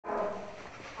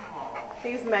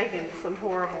He's making some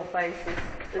horrible faces.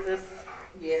 Is this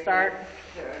Yes, start?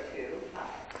 0, 2, 5.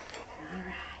 All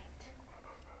right.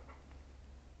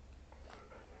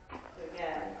 So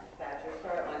again, that's your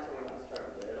start line, so we want to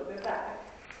start a little bit back.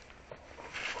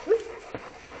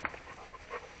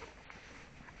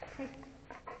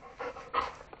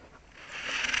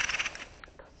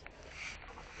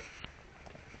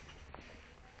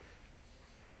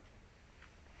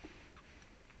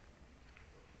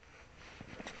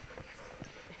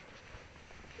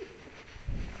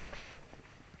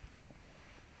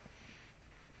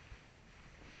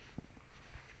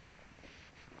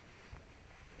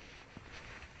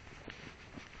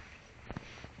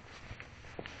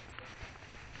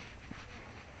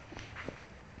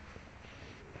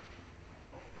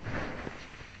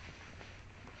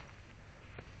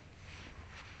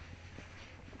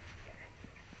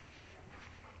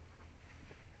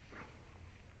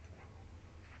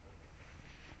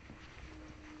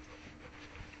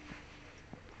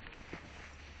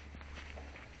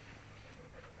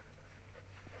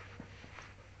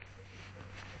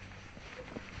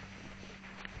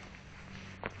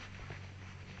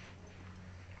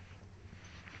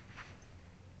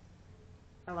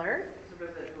 Alert? It's a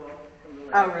residual from the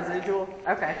Oh, last residual?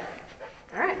 Okay.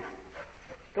 All right.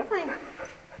 Go fine.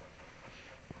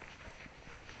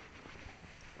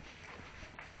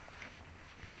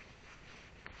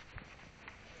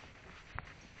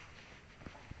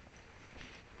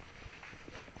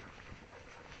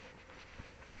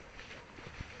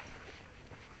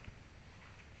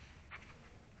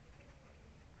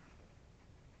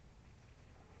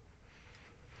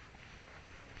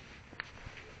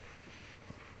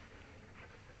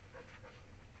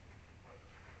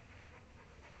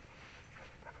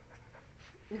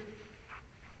 All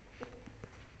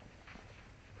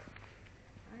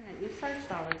right, you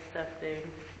searched all this stuff, dude.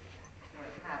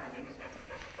 What happened?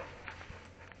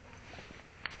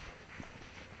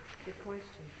 Good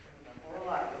question. A whole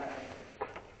lot of that.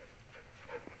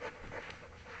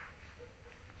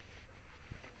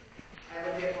 I have a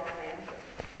bit more answer.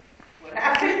 What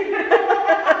happened?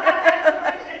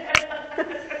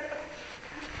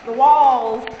 The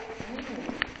walls.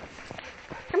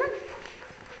 Come on.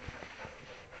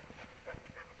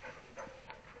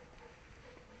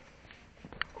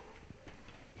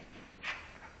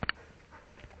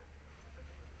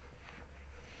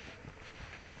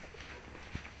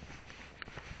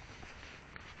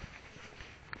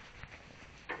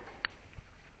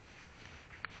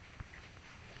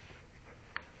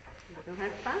 You don't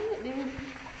have to find it, dude.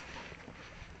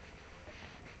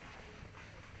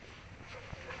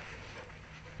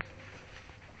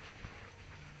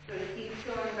 So it keeps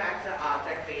going back to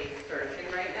object-based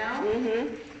searching right now.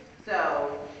 Mm-hmm.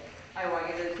 So I want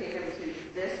you to take him to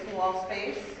this wall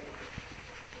space.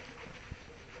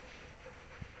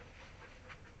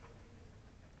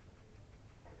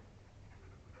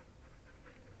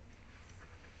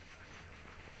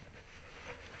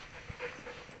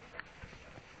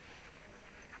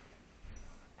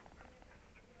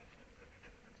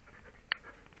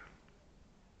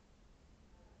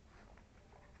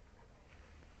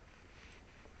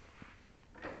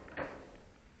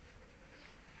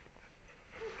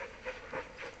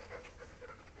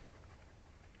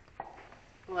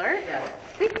 Alert? Yes.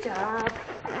 Good job.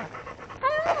 Ah.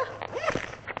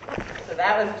 So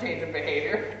that was a change of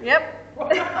behavior. Yep. All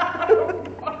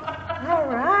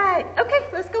right. Okay,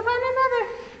 let's go find another.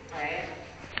 Right?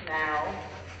 Now,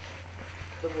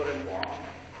 the wooden wall.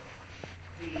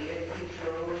 He goes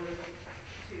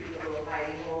to the little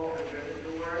hiding hole under the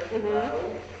door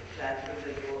below. That's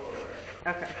residual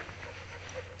odor. Okay.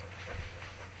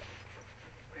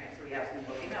 Right, so we have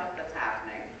some looking up that's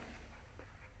happening.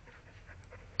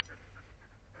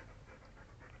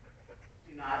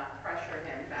 Do not pressure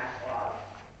him back off,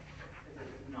 because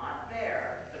it's not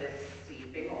there, but it's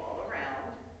seeping all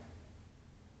around.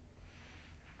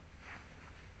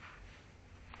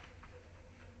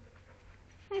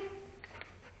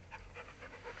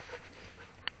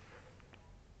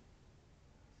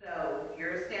 So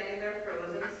you're standing there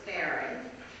frozen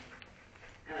staring,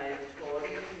 and I told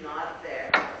you it's not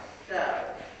there. So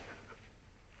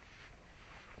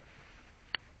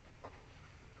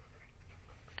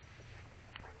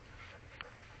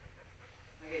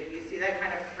okay, do you see that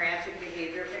kind of frantic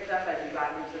behavior picked up as you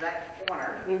got into that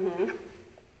corner? Mm-hmm.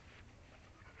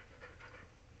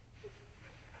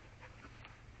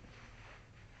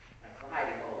 That's the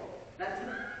hiding hole. That's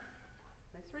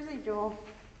Nice residual.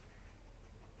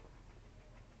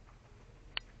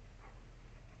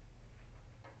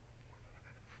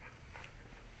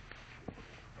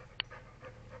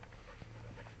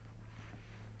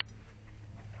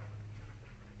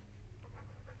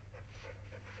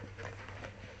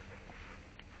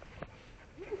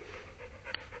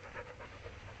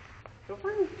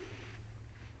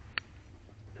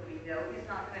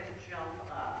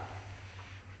 jump up.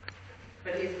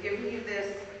 But he's giving you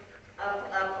this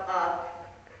up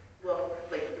look,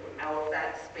 like throughout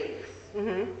that space.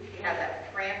 Mm-hmm. You have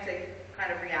that frantic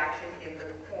kind of reaction in the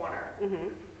corner. Mm-hmm.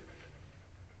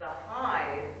 The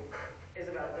hide is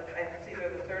about, I see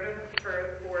the third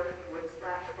or fourth wood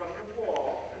slat from the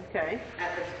wall Okay.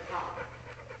 at the top,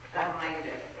 behind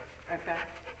it. Okay.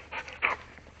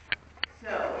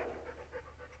 So,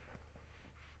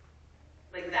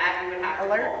 like that, you would have to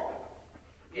Alert? call.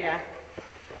 Yeah.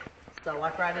 So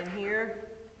walk right in here.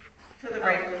 To the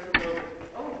right, just a little,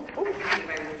 oh,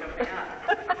 anybody was jumping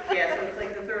up. Yeah, so it's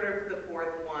like the third or the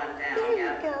fourth one down, There you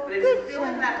yeah. go. But Good it's still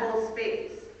in job. that whole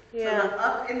space. Yeah. So the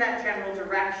up in that general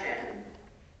direction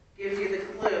gives you the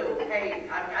clue, hey,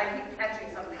 I keep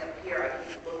catching something up here,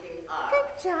 I keep looking up.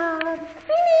 Good job.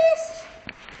 Finished.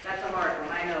 That's a hard one,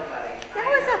 I know, buddy. That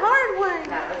was a hard one.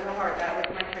 That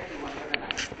was my tricky one for the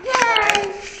night.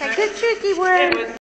 Yay. A good tricky word. It was